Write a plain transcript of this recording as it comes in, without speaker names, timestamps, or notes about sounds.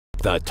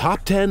The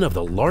top 10 of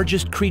the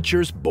largest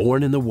creatures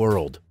born in the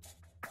world.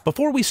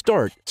 Before we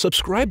start,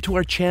 subscribe to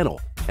our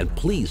channel and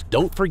please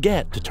don't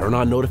forget to turn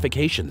on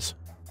notifications.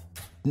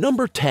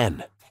 Number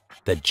 10.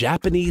 The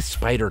Japanese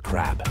spider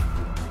crab.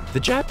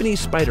 The Japanese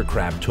spider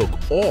crab took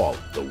all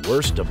the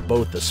worst of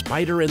both the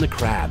spider and the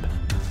crab.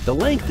 The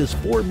length is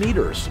 4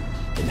 meters,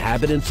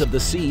 inhabitants of the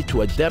sea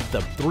to a depth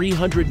of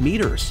 300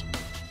 meters.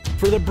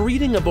 For the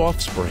breeding of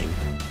offspring,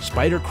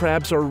 spider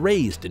crabs are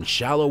raised in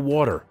shallow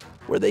water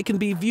where they can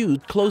be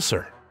viewed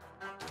closer.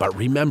 But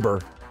remember,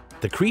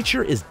 the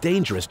creature is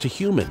dangerous to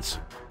humans.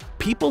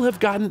 People have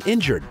gotten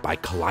injured by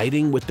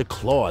colliding with the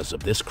claws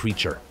of this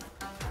creature.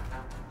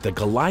 The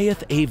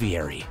Goliath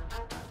aviary.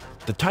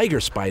 The tiger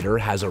spider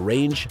has a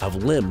range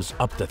of limbs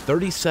up to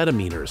 30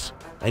 centimeters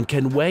and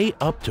can weigh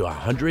up to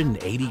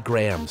 180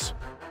 grams.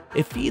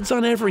 It feeds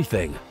on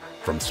everything,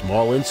 from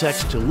small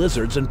insects to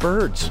lizards and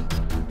birds.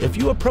 If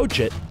you approach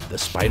it, the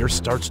spider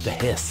starts to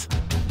hiss.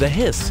 The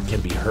hiss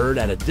can be heard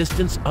at a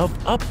distance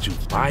of up to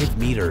 5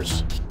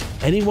 meters.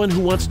 Anyone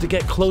who wants to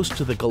get close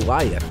to the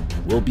Goliath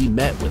will be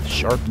met with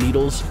sharp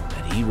needles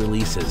that he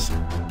releases.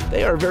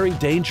 They are very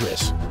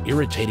dangerous,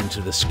 irritating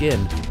to the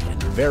skin,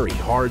 and very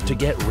hard to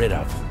get rid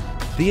of.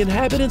 The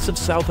inhabitants of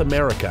South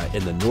America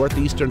in the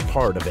northeastern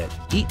part of it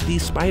eat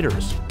these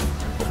spiders.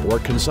 Before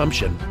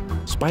consumption,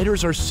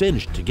 spiders are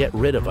singed to get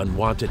rid of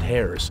unwanted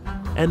hairs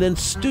and then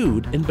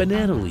stewed in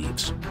banana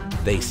leaves.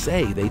 They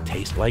say they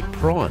taste like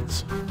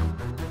prawns.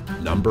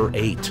 Number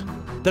 8.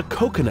 The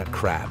coconut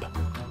crab.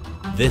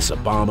 This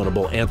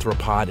abominable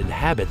arthropod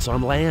inhabits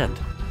on land.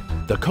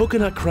 The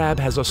coconut crab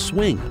has a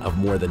swing of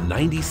more than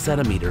 90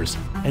 centimeters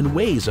and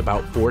weighs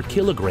about 4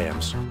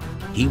 kilograms.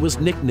 He was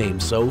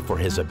nicknamed so for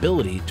his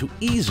ability to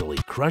easily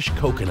crush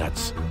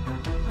coconuts.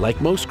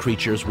 Like most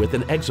creatures with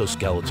an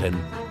exoskeleton,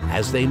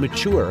 as they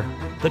mature,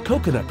 the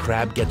coconut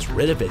crab gets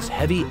rid of its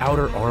heavy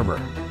outer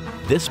armor.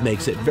 This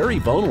makes it very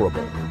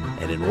vulnerable,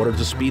 and in order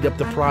to speed up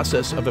the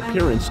process of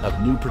appearance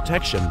of new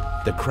protection,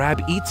 the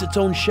crab eats its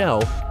own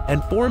shell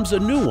and forms a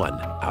new one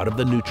out of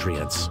the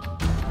nutrients.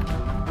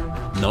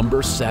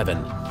 Number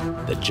 7.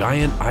 The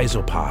giant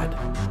isopod.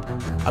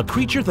 A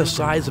creature the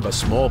size of a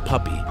small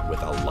puppy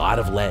with a lot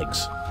of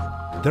legs.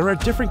 There are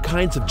different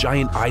kinds of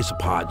giant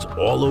isopods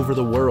all over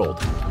the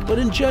world, but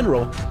in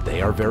general,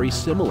 they are very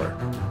similar.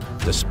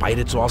 Despite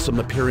its awesome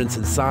appearance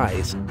and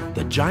size,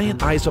 the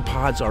giant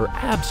isopods are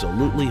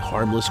absolutely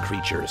harmless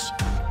creatures.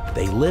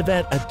 They live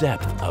at a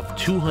depth of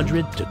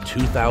 200 to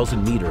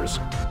 2,000 meters,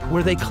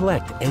 where they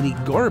collect any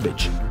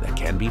garbage that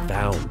can be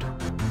found.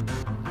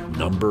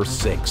 Number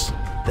 6.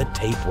 The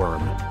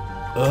tapeworm.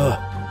 Ugh,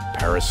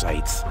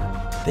 parasites.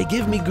 They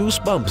give me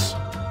goosebumps.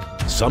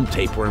 Some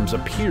tapeworms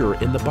appear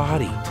in the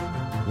body.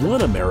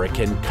 One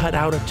American cut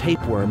out a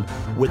tapeworm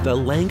with a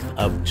length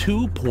of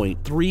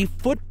 2.3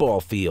 football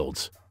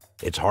fields.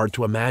 It's hard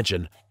to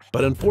imagine,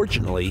 but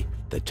unfortunately,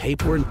 the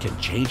tapeworm can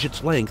change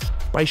its length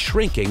by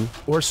shrinking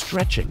or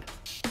stretching.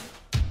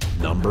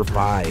 Number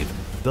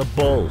 5. The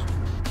bull.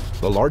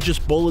 The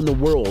largest bull in the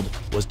world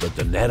was the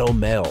Doneto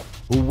male,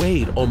 who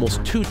weighed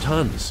almost 2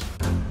 tons.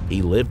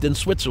 He lived in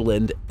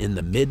Switzerland in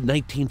the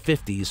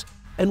mid-1950s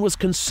and was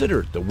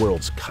considered the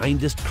world's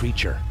kindest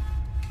creature.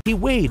 He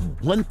weighed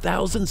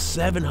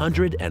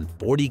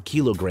 1,740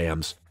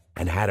 kilograms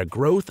and had a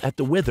growth at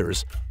the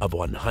withers of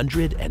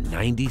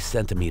 190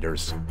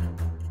 centimeters.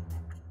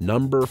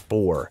 Number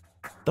 4.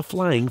 The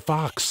flying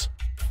fox.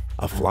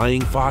 A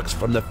flying fox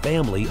from the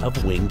family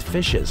of winged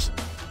fishes.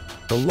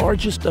 The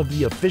largest of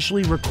the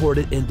officially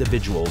recorded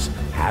individuals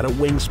had a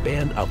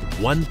wingspan of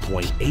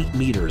 1.8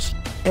 meters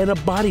and a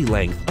body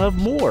length of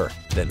more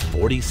than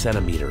 40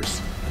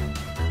 centimeters.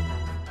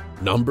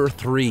 Number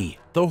 3.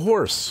 The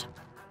horse.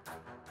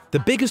 The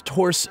biggest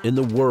horse in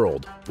the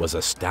world was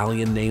a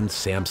stallion named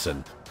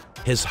Samson.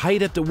 His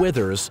height at the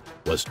withers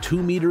was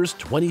 2 meters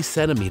 20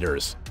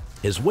 centimeters.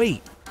 His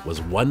weight was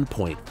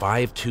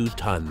 1.52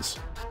 tons.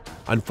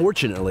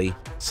 Unfortunately,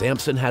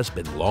 Samson has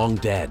been long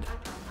dead,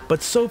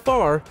 but so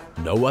far,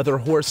 no other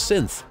horse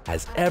since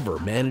has ever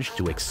managed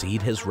to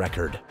exceed his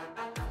record.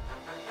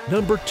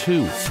 Number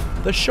 2.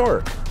 The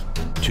shark.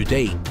 To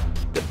date,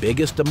 the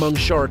biggest among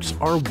sharks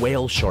are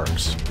whale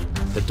sharks.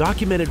 The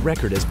documented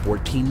record is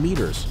 14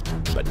 meters,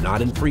 but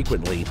not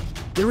infrequently,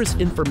 there is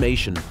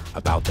information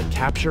about the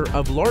capture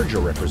of larger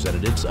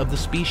representatives of the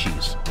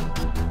species.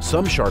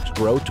 Some sharks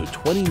grow to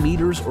 20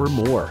 meters or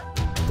more.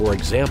 For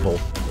example,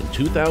 in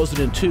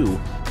 2002,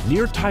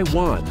 near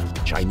Taiwan,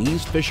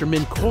 Chinese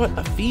fishermen caught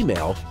a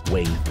female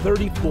weighing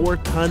 34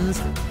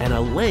 tons and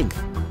a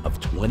length of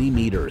 20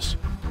 meters.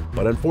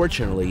 But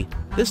unfortunately,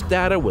 this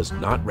data was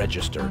not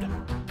registered.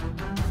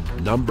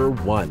 Number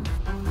 1.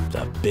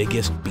 The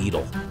biggest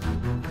beetle.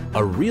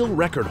 A real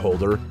record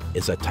holder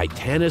is a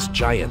Titanus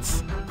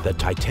giants, the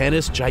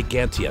Titanus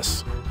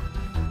giganteus.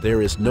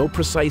 There is no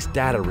precise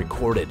data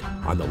recorded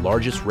on the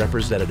largest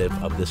representative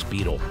of this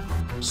beetle.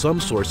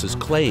 Some sources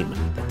claim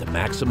that the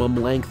maximum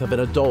length of an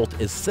adult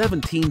is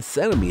 17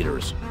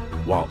 centimeters,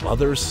 while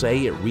others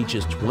say it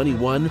reaches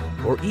 21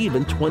 or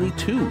even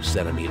 22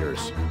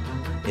 centimeters.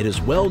 It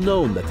is well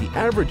known that the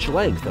average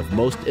length of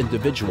most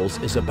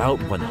individuals is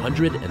about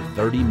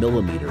 130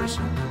 millimeters,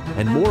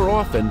 and more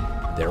often,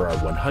 there are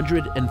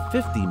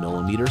 150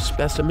 millimeter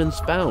specimens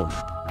found.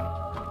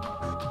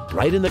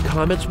 Write in the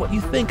comments what you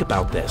think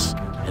about this,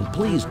 and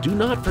please do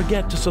not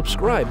forget to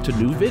subscribe to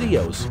new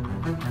videos.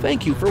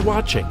 Thank you for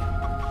watching.